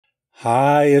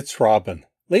Hi, it's Robin.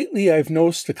 Lately I've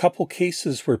noticed a couple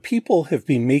cases where people have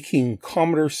been making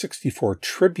Commodore 64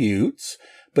 tributes,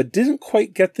 but didn't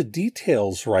quite get the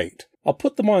details right. I'll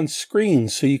put them on screen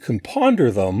so you can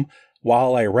ponder them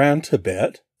while I rant a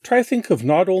bit. Try to think of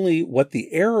not only what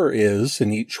the error is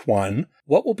in each one,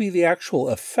 what will be the actual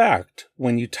effect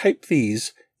when you type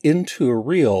these into a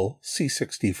real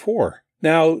C64.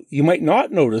 Now, you might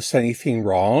not notice anything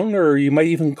wrong, or you might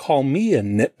even call me a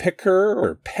nitpicker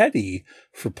or petty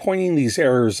for pointing these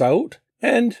errors out,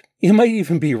 and you might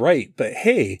even be right, but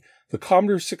hey, the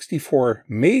Commodore 64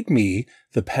 made me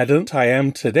the pedant I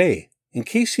am today. In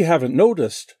case you haven't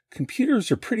noticed,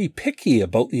 computers are pretty picky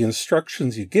about the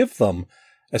instructions you give them,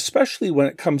 especially when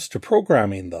it comes to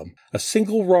programming them. A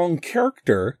single wrong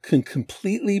character can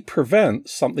completely prevent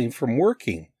something from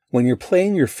working. When you're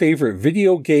playing your favorite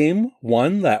video game,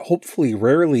 one that hopefully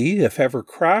rarely, if ever,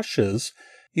 crashes,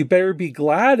 you better be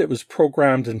glad it was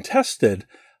programmed and tested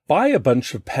by a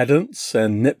bunch of pedants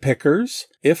and nitpickers.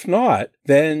 If not,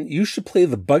 then you should play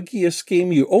the buggiest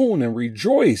game you own and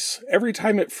rejoice every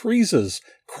time it freezes,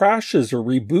 crashes, or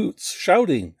reboots,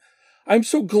 shouting, "I'm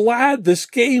so glad this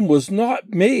game was not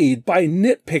made by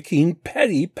nitpicking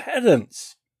petty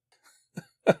pedants."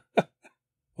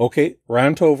 Okay,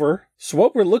 rant over. So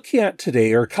what we're looking at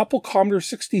today are a couple Commodore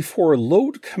 64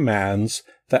 load commands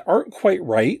that aren't quite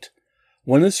right.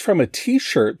 One is from a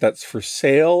t-shirt that's for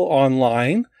sale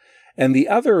online, and the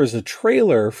other is a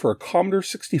trailer for a Commodore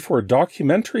 64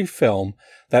 documentary film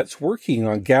that's working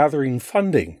on gathering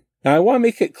funding. Now, I want to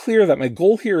make it clear that my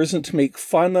goal here isn't to make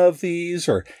fun of these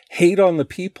or hate on the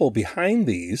people behind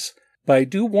these, but I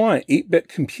do want 8-bit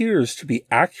computers to be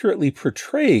accurately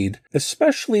portrayed,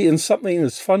 especially in something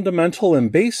as fundamental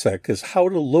and basic as how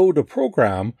to load a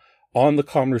program on the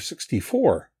Commodore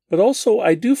 64. But also,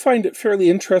 I do find it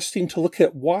fairly interesting to look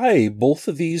at why both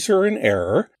of these are in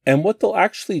error and what they'll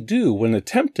actually do when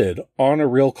attempted on a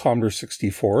real Commodore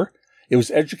 64. It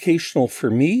was educational for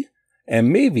me,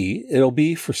 and maybe it'll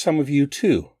be for some of you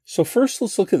too. So first,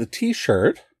 let's look at the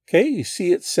t-shirt. Okay, you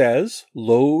see it says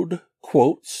load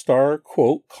quote, star,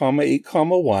 quote, comma, 8,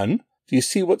 comma, 1. Do you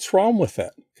see what's wrong with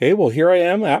it? Okay, well, here I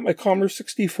am at my Commodore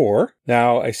 64.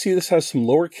 Now, I see this has some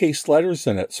lowercase letters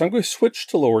in it, so I'm going to switch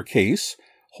to lowercase,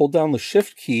 hold down the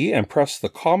Shift key, and press the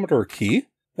Commodore key.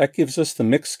 That gives us the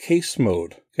mixed case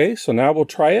mode. Okay, so now we'll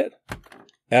try it.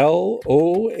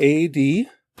 LOAD,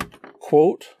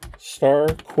 quote, star,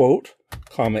 quote,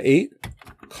 comma, 8,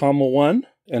 comma, 1.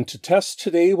 And to test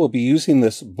today, we'll be using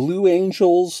this Blue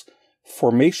Angels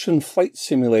Formation Flight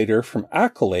Simulator from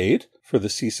Accolade for the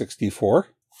C64.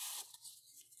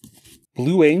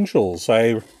 Blue Angels,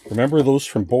 I remember those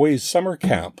from boys' summer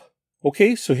camp.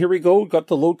 Okay, so here we go. Got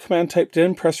the load command typed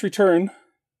in, press return.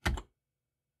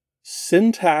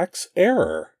 Syntax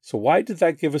error. So why did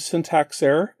that give a syntax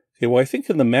error? Okay, well, I think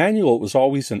in the manual it was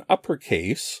always in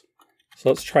uppercase. So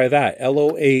let's try that.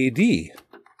 LOAD,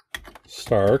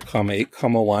 star, comma, 8,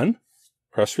 comma, 1.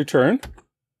 Press return.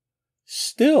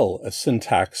 Still a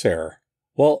syntax error.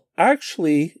 Well,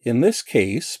 actually, in this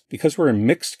case, because we're in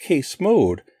mixed case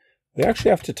mode, we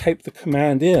actually have to type the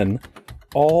command in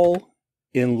all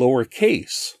in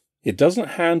lowercase. It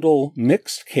doesn't handle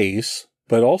mixed case,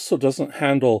 but also doesn't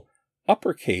handle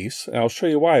uppercase. And I'll show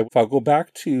you why. If I'll go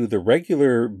back to the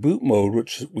regular boot mode,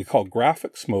 which we call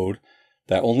graphics mode,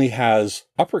 that only has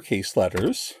uppercase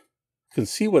letters, you can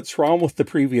see what's wrong with the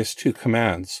previous two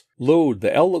commands. Load,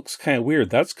 the L looks kind of weird.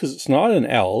 That's because it's not an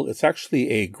L. It's actually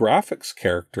a graphics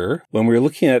character. When we were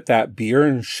looking at that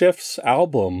Bjorn Schiff's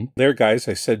album, there guys,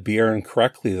 I said Bjorn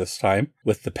correctly this time,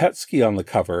 with the Petsky on the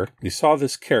cover, we saw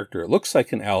this character. It looks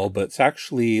like an L, but it's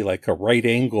actually like a right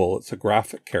angle. It's a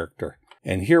graphic character.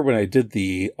 And here when I did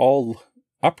the all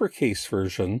uppercase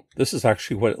version, this is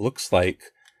actually what it looks like.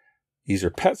 These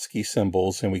are Petsky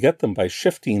symbols, and we get them by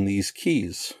shifting these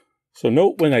keys. So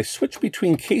note when I switch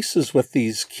between cases with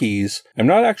these keys, I'm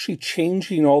not actually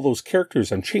changing all those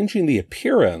characters. I'm changing the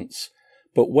appearance,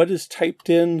 but what is typed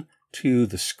in to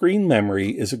the screen memory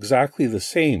is exactly the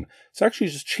same. It's actually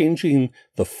just changing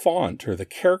the font or the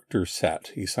character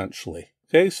set, essentially.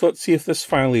 Okay, so let's see if this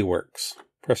finally works.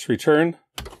 Press return.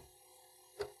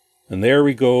 And there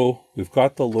we go. We've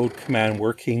got the load command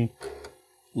working.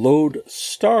 Load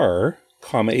star,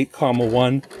 comma, 8, comma,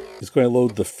 1 is going to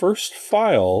load the first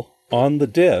file on the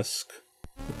disk.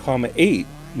 The comma 8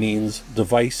 means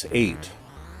device 8.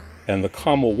 And the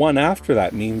comma 1 after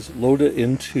that means load it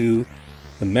into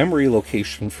the memory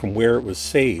location from where it was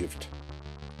saved.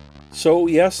 So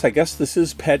yes, I guess this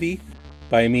is petty,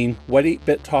 but I mean, what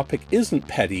 8-bit topic isn't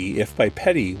petty if by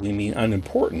petty we mean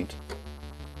unimportant?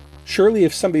 Surely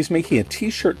if somebody's making a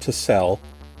t-shirt to sell,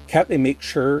 Can't they make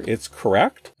sure it's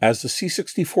correct? As the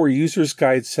C64 User's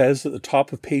Guide says at the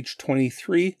top of page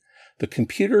 23, the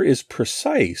computer is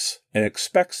precise and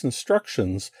expects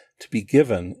instructions to be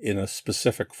given in a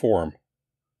specific form.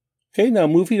 Okay, now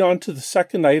moving on to the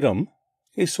second item.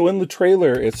 Okay, so in the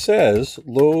trailer it says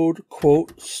load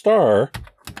quote star,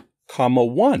 comma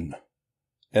 1,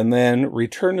 and then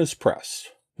return is pressed.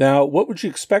 Now, what would you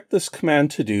expect this command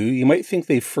to do? You might think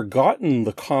they've forgotten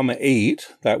the comma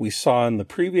 8 that we saw in the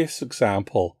previous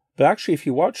example, but actually if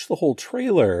you watch the whole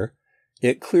trailer,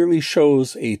 it clearly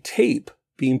shows a tape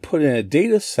being put in a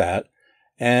data set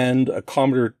and a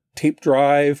Commodore tape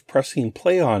drive pressing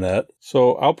play on it.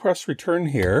 So I'll press return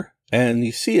here, and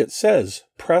you see it says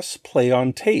press play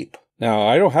on tape. Now,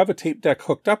 I don't have a tape deck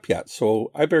hooked up yet,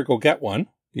 so I better go get one.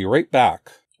 Be right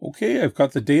back. Okay, I've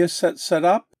got the data set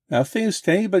up. Now, thanks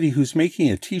to anybody who's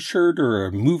making a t-shirt or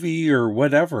a movie or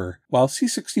whatever, while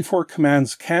C64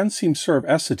 commands can seem sort of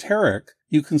esoteric,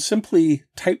 you can simply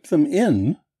type them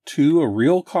in to a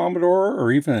real Commodore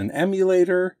or even an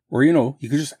emulator, or, you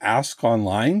could just ask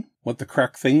online what the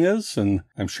correct thing is, and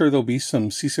I'm sure there'll be some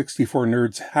C64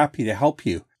 nerds happy to help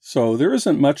you. So there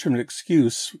isn't much of an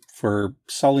excuse for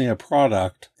selling a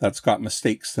product that's got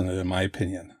mistakes in it, in my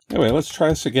opinion. Anyway, let's try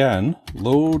this again.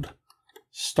 Load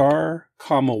star,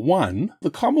 comma 1.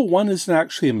 The comma 1 isn't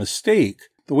actually a mistake.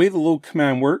 The way the load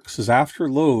command works is after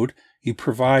load, you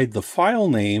provide the file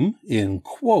name in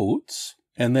quotes,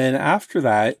 and then after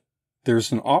that,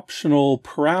 there's an optional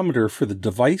parameter for the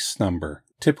device number.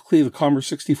 Typically, the Commodore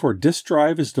 64 disk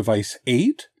drive is device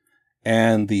 8,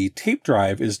 and the tape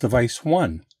drive is device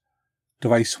 1.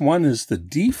 Device 1 is the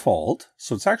default,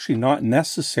 so it's actually not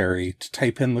necessary to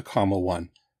type in the comma 1.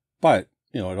 But,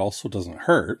 it also doesn't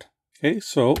hurt. Okay,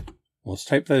 so let's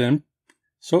type that in.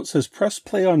 So it says press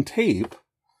play on tape.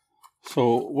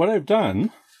 So what I've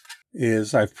done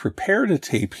is I've prepared a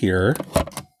tape here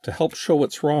to help show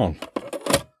what's wrong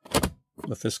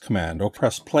with this command. I'll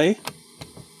press play,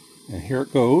 and here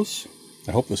it goes.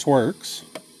 I hope this works.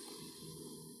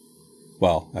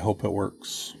 Well, I hope it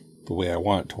works the way I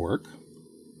want it to work.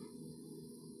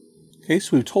 Okay,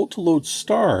 so we've told to load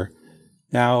star.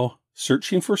 Now,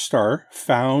 searching for star,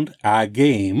 found a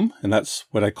game, and that's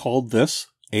what I called this,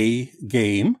 a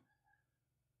game.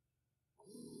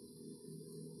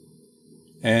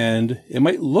 And it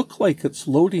might look like it's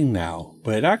loading now,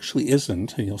 but it actually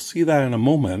isn't, and you'll see that in a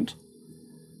moment.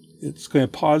 It's going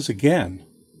to pause again.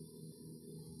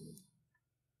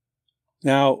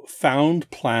 Now, found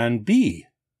plan B.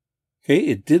 Okay,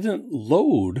 it didn't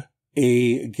load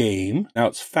a game. Now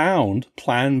it's found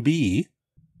plan B.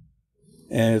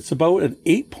 And it's about an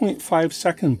 8.5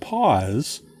 second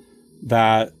pause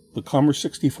that the Commodore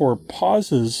 64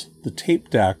 pauses the tape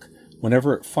deck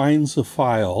whenever it finds the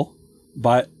file,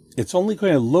 but it's only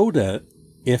going to load it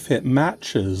if it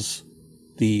matches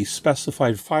the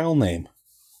specified file name.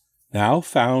 Now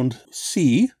found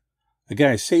C.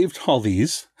 Again, I saved all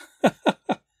these.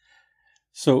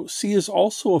 So C is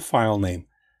also a file name.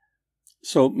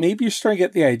 So maybe you're starting to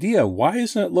get the idea. Why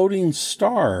isn't it loading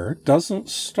star? Doesn't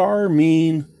star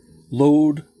mean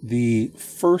load the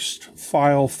first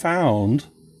file found,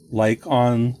 like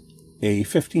on a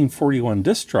 1541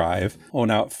 disk drive? Oh,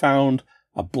 now it found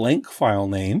a blank file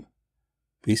name.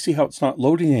 But you see how it's not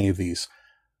loading any of these.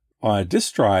 On a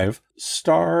disk drive,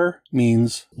 star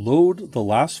means load the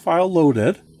last file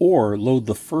loaded or load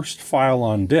the first file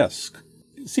on disk.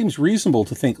 It seems reasonable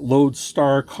to think load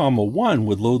star, comma 1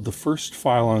 would load the first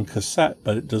file on cassette,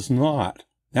 but it does not.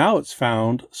 Now it's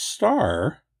found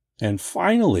star, and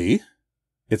finally,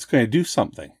 it's going to do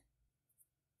something.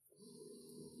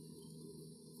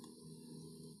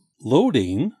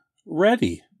 Loading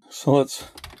ready. So let's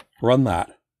run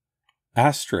that.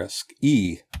 Asterisk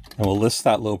E, and we'll list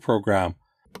that little program.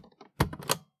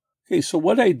 Okay, so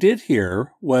what I did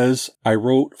here was I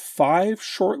wrote 5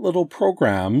 short little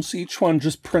programs. Each one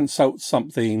just prints out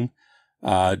something,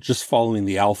 just following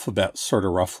the alphabet, sort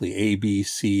of roughly A, B,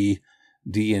 C,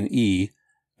 D, and E.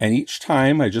 And each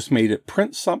time I just made it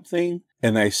print something,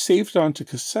 and I saved it onto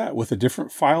cassette with a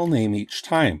different file name each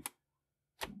time.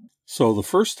 So the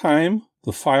first time,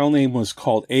 the file name was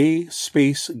called A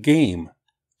space game.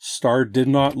 Star did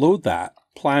not load that.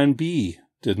 Plan B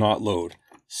did not load.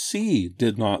 C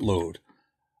did not load.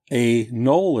 A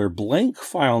null or blank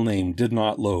file name did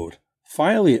not load.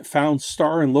 Finally, it found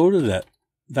star and loaded it.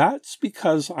 That's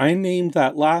because I named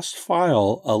that last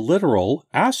file a literal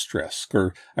asterisk,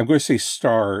 or I'm going to say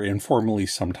star informally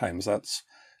sometimes. That's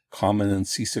common in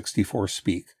C64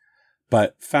 speak.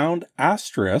 But found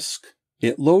asterisk,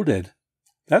 it loaded.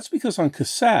 That's because on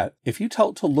cassette, if you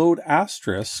tell it to load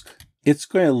asterisk, it's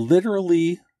going to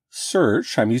literally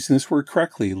search, I'm using this word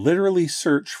correctly, literally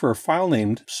search for a file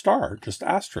named star, just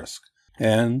asterisk.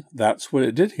 And that's what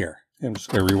it did here. I'm just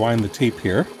going to rewind the tape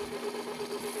here.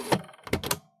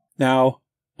 Now,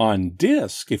 on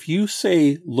disk, if you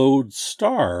say load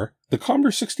star, the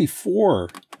Commodore 64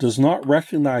 does not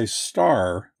recognize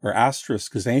star or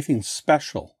asterisk as anything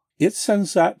special. It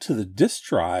sends that to the disk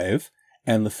drive,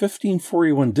 and the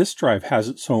 154E1 disk drive has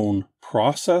its own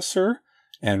processor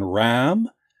and RAM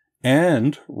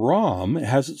and ROM. It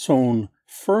has its own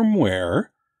firmware.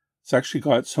 It's actually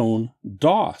got its own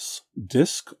DOS,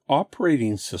 Disk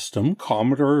Operating System,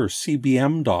 Commodore or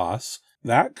CBM DOS.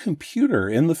 That computer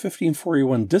in the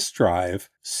 154E1 disk drive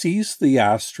sees the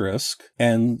asterisk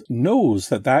and knows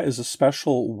that that is a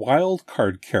special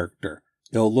wildcard character.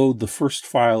 It'll load the first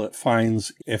file it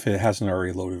finds if it hasn't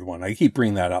already loaded one. I keep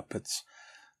bringing that up. It's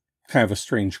kind of a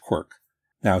strange quirk.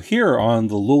 Now here on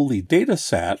the lowly data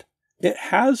set, it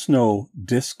has no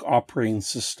disk operating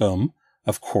system,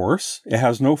 of course. It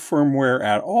has no firmware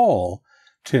at all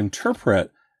to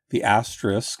interpret the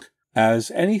asterisk as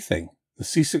anything. The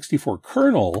C64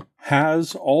 kernel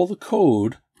has all the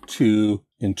code to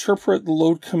interpret the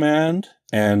load command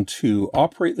and to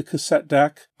operate the cassette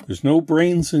deck. There's no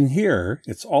brains in here.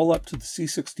 It's all up to the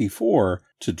C64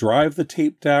 to drive the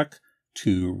tape deck,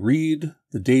 to read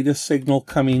the data signal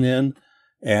coming in,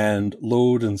 and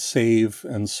load and save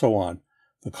and so on.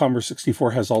 The Commodore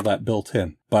 64 has all that built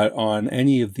in. But on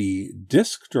any of the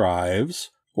disk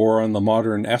drives or on the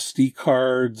modern SD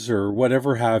cards or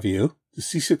whatever have you, the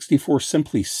C64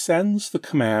 simply sends the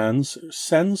commands,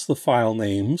 sends the file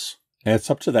names, and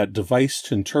it's up to that device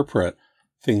to interpret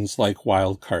things like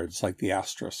wildcards, like the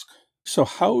asterisk. So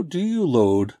how do you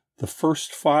load the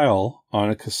first file on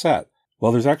a cassette?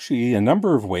 Well, there's actually a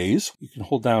number of ways. You can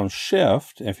hold down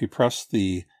Shift, and if you press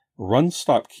the Run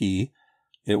Stop key,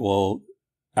 it will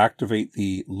activate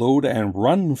the Load and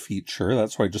Run feature.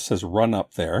 That's why it just says Run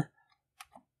up there.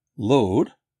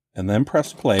 Load, and then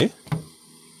press Play.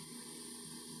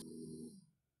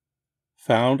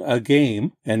 Found a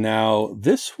game, and now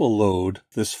this will load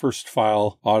this first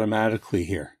file automatically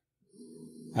here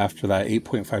after that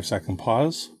 8.5 second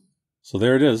pause. So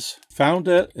there it is. Found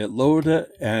it, it loaded it,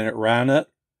 and it ran it.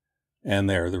 And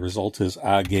there, the result is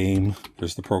a game.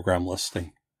 There's the program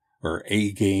listing, or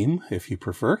a game if you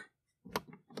prefer.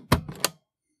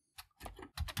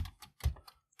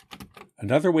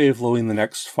 Another way of loading the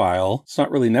next file, it's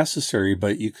not really necessary,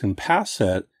 but you can pass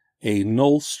it a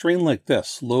null string like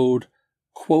this, load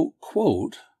quote,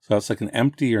 quote. So that's like an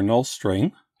empty or null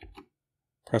string.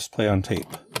 Press play on tape.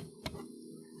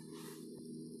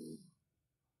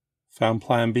 Found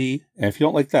plan B. And if you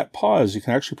don't like that pause, you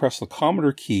can actually press the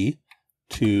Commodore key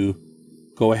to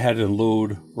go ahead and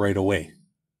load right away.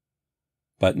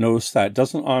 But notice that it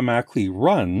doesn't automatically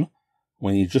run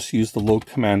when you just use the load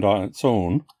command on its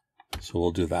own. So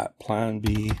we'll do that. Plan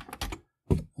B.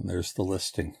 And there's the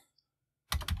listing.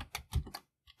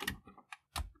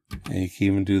 And you can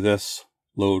even do this,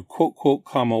 load quote, quote,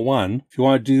 comma 1. If you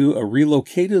want to do a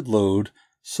relocated load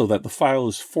so that the file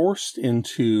is forced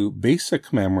into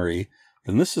basic memory,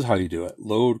 then this is how you do it.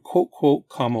 Load quote, quote,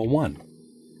 comma 1.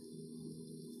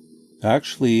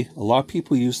 Actually, a lot of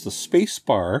people use the space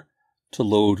bar to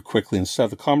load quickly instead of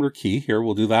the Commodore key. Here,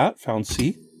 we'll do that. Found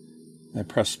C. And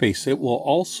press space. It will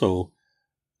also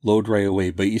load right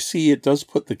away. But you see, it does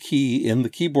put the key in the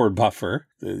keyboard buffer.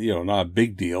 You know, not a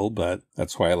big deal, but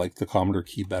that's why I like the Commodore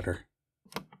key better.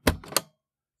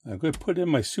 I'm going to put in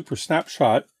my super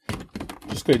snapshot.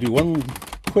 Just going to do one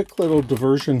quick little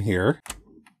diversion here.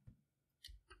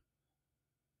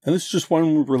 And this is just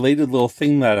one related little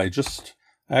thing that I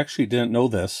actually didn't know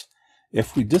this.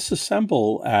 If we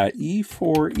disassemble at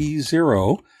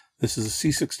E4E0, this is a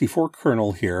C64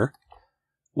 kernel here,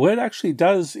 what it actually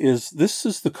does is this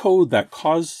is the code that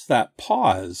causes that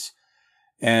pause.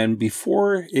 And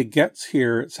before it gets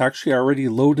here, it's actually already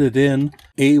loaded in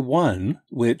A1,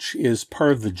 which is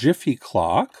part of the Jiffy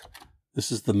clock.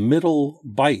 This is the middle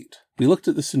byte. We looked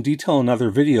at this in detail in another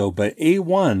video, but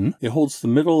A1, it holds the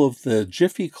middle of the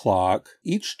Jiffy clock.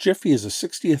 Each Jiffy is a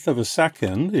 60th of a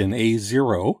second in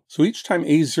A0. So each time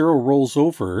A0 rolls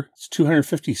over, it's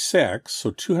 256.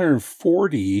 So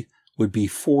 240 would be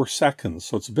 4 seconds.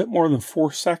 So it's a bit more than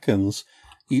 4 seconds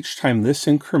each time this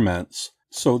increments.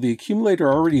 So the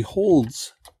accumulator already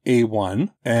holds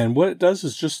A1. And what it does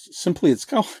is just simply, it's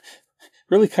kind of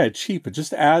really kind of cheap. It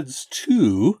just adds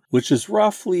 2, which is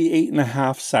roughly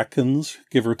 8.5 seconds,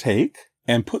 give or take,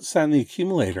 and puts that in the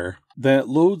accumulator. Then it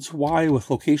loads Y with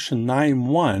location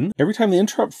 9.1. Every time the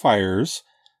interrupt fires,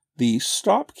 the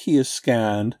stop key is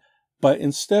scanned, but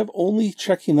instead of only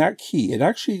checking that key, it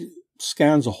actually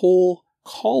scans a whole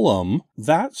column,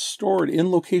 that's stored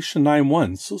in location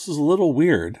 9-1. So this is a little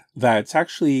weird that it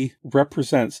actually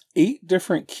represents 8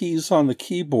 different keys on the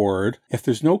keyboard. If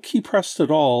there's no key pressed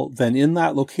at all, then in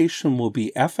that location will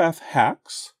be FF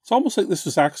hex. It's almost like this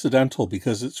was accidental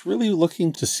because it's really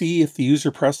looking to see if the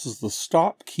user presses the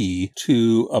stop key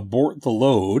to abort the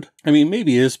load. I mean,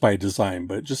 maybe it is by design,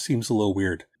 but it just seems a little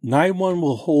weird. 9-1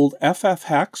 will hold FF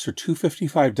hex or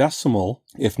 255 decimal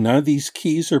if none of these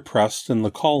keys are pressed in the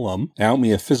column. I don't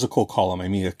mean a physical column, I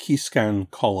mean a key scan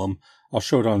column. I'll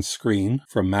show it on screen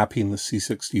from mapping the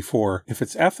C64. If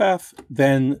it's FF,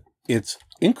 then it's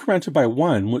incremented by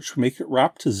 1, which will make it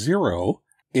wrap to 0.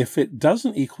 If it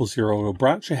doesn't equal 0, it'll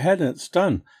branch ahead and it's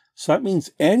done. So that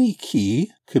means any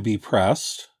key could be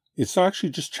pressed. It's not actually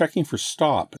just checking for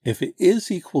stop. If it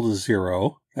is equal to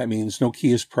 0, that means no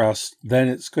key is pressed. Then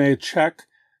it's going to check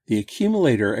the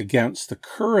accumulator against the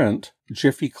current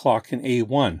Jiffy clock in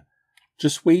A1,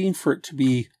 just waiting for it to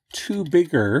be 2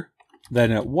 bigger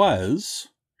than it was,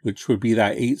 which would be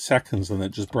that 8 seconds, and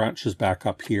it just branches back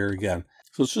up here again.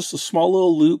 So it's just a small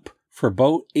little loop for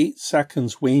about 8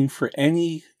 seconds waiting for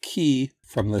any key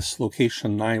from this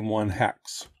location 9-1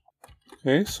 hex.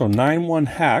 Okay, so 9-1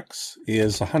 hex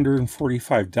is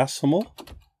 145 decimal.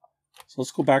 So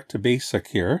let's go back to basic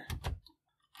here.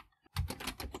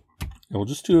 And we'll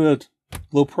just do a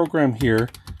little program here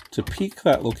to peek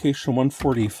that location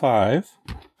 145.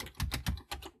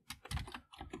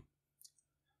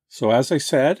 So as I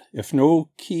said, if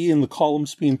no key in the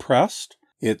column's being pressed,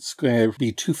 it's going to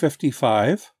be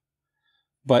 255.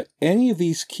 But any of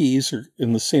these keys are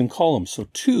in the same column. So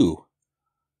 2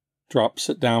 drops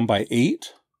it down by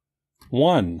 8.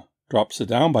 1 drops it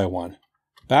down by 1.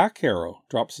 Back arrow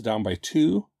drops it down by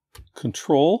 2.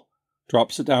 Control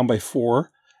drops it down by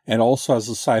 4. And also has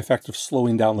the side effect of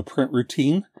slowing down the print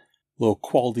routine. Little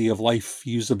quality of life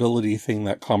usability thing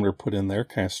that Commodore put in there.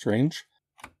 Kind of strange.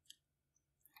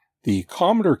 The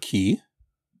Commodore key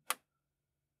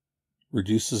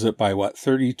reduces it by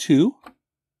 32.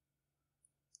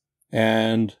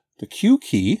 And the Q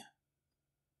key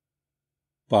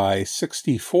by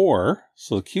 64,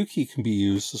 so the Q key can be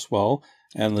used as well,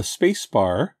 and the space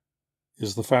bar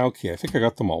is the file key. I think I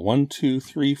got them all. 1, 2,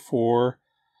 3, 4,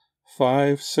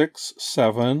 5, 6,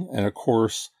 7, and of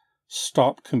course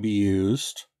stop can be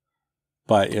used,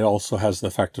 but it also has the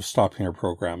effect of stopping our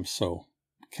program, so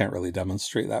can't really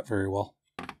demonstrate that very well.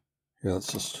 Here,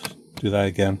 let's just do that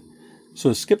again. So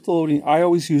to skip the loading, I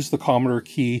always use the Commodore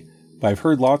key, but I've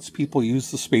heard lots of people use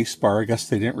the space bar. I guess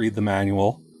they didn't read the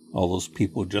manual. All those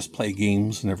people who just play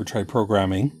games and never tried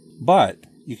programming. But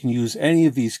you can use any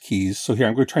of these keys. So here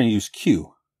I'm going to try and use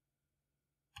Q.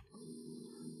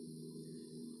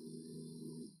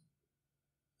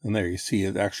 And there you see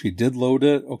it actually did load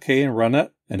it, okay, and run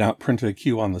it. And now it printed a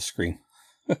Q on the screen.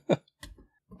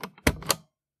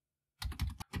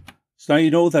 So now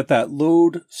you know that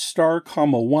load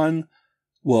 *1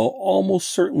 will almost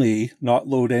certainly not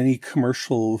load any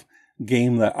commercial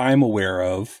game that I'm aware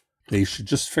of. They should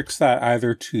just fix that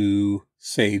either to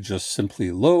say just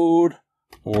simply load,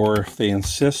 or if they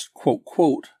insist, quote,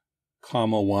 quote,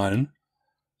 *1,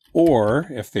 or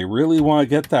if they really want to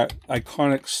get that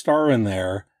iconic star in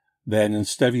there, then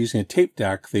instead of using a tape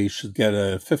deck, they should get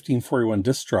a 1541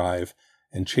 disk drive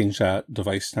and change that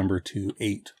device number to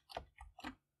 8.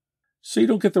 So you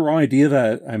don't get the wrong idea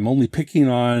that I'm only picking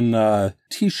on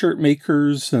t-shirt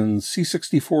makers and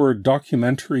C64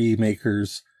 documentary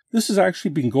makers. This has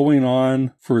actually been going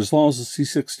on for as long as the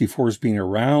C64 has been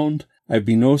around. I've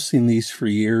been noticing these for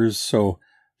years, so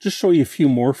just show you a few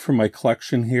more from my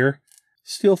collection here.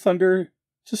 Steel Thunder,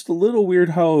 just a little weird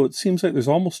how it seems like there's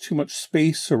almost too much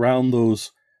space around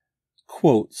those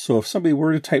quotes. So if somebody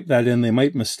were to type that in, they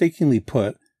might mistakenly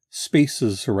put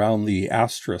spaces around the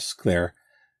asterisk there,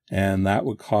 and that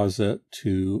would cause it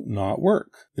to not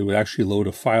work. It would actually load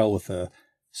a file with a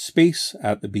space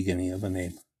at the beginning of the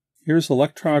name. Here's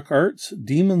Electronic Arts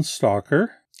Demon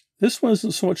Stalker. This one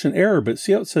isn't so much an error, but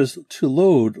see how it says to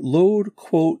load,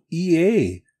 quote,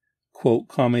 EA, quote,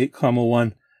 *8,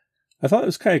 *1. I thought it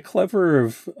was kind of clever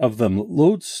of them.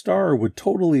 Load star would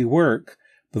totally work,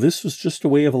 but this was just a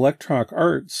way of Electronic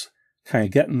Arts kind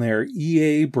of getting their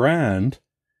EA brand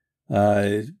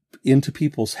into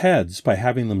people's heads by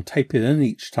having them type it in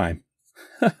each time.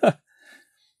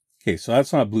 Okay, so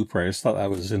that's not a blooper. I just thought that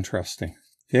was interesting.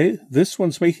 Okay, this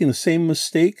one's making the same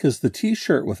mistake as the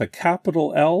t-shirt with a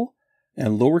capital L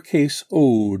and lowercase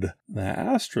ode. The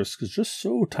asterisk is just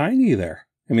so tiny there.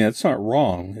 I mean, that's not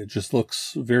wrong. It just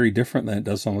looks very different than it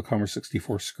does on the Commodore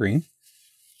 64 screen.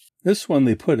 This one,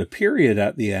 they put a period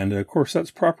at the end, and of course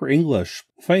that's proper English.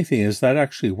 Funny thing is, that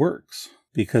actually works.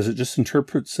 because it just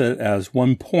interprets it as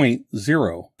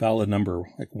 1.0, valid number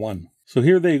like 1. So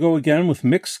here they go again with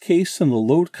mixed case in the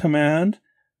load command,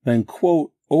 then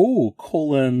quote O :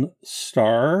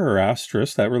 star or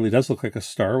asterisk. That really does look like a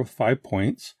star with 5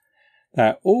 points.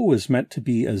 That O is meant to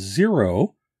be a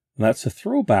 0, and that's a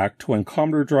throwback to when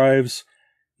Commodore drives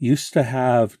used to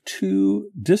have 2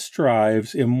 disk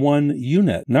drives in one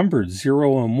unit, numbered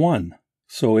 0 and 1.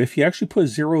 So if you actually put a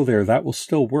 0 there, that will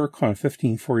still work on a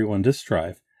 1541 disk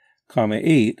drive, comma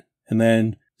 8, and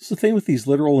then it's the thing with these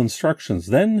literal instructions.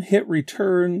 Then hit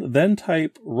return, then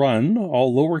type run,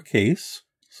 all lowercase.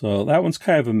 So that one's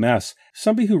kind of a mess.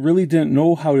 Somebody who really didn't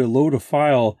know how to load a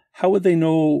file, how would they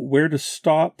know where to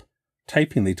stop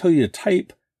typing? They tell you to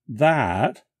type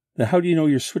that. Then how do you know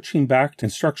you're switching back to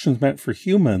instructions meant for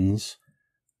humans?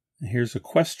 And here's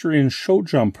equestrian show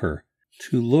jumper.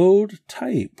 To load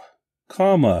type,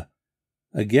 comma,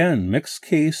 again, mixed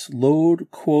case,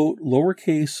 load, quote,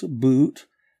 lowercase boot,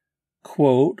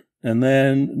 quote, and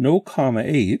then no comma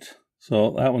 8.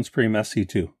 So that one's pretty messy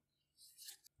too.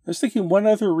 I was thinking one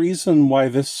other reason why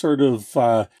this sort of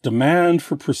demand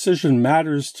for precision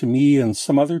matters to me and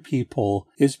some other people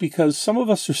is because some of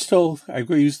us are still, I'm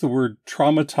going to use the word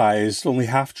traumatized, only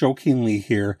half jokingly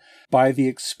here, by the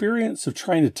experience of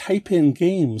trying to type in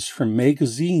games from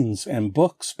magazines and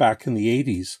books back in the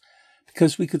 80s.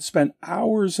 Because we could spend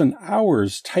hours and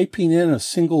hours typing in a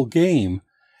single game,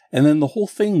 and then the whole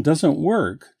thing doesn't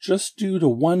work just due to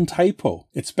one typo.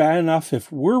 It's bad enough if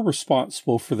we're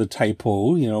responsible for the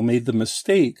typo, made the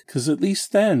mistake, because at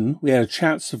least then we had a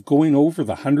chance of going over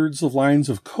the hundreds of lines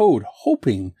of code,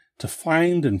 hoping to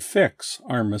find and fix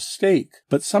our mistake.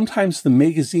 But sometimes the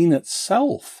magazine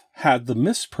itself had the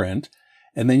misprint,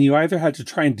 and then you either had to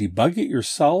try and debug it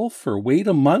yourself or wait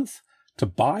a month to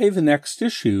buy the next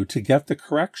issue to get the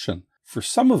correction. For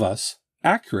some of us,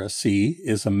 accuracy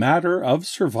is a matter of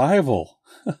survival.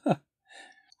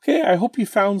 Okay, I hope you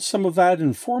found some of that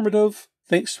informative.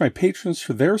 Thanks to my patrons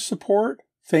for their support.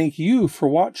 Thank you for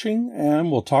watching,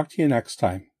 and we'll talk to you next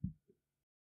time.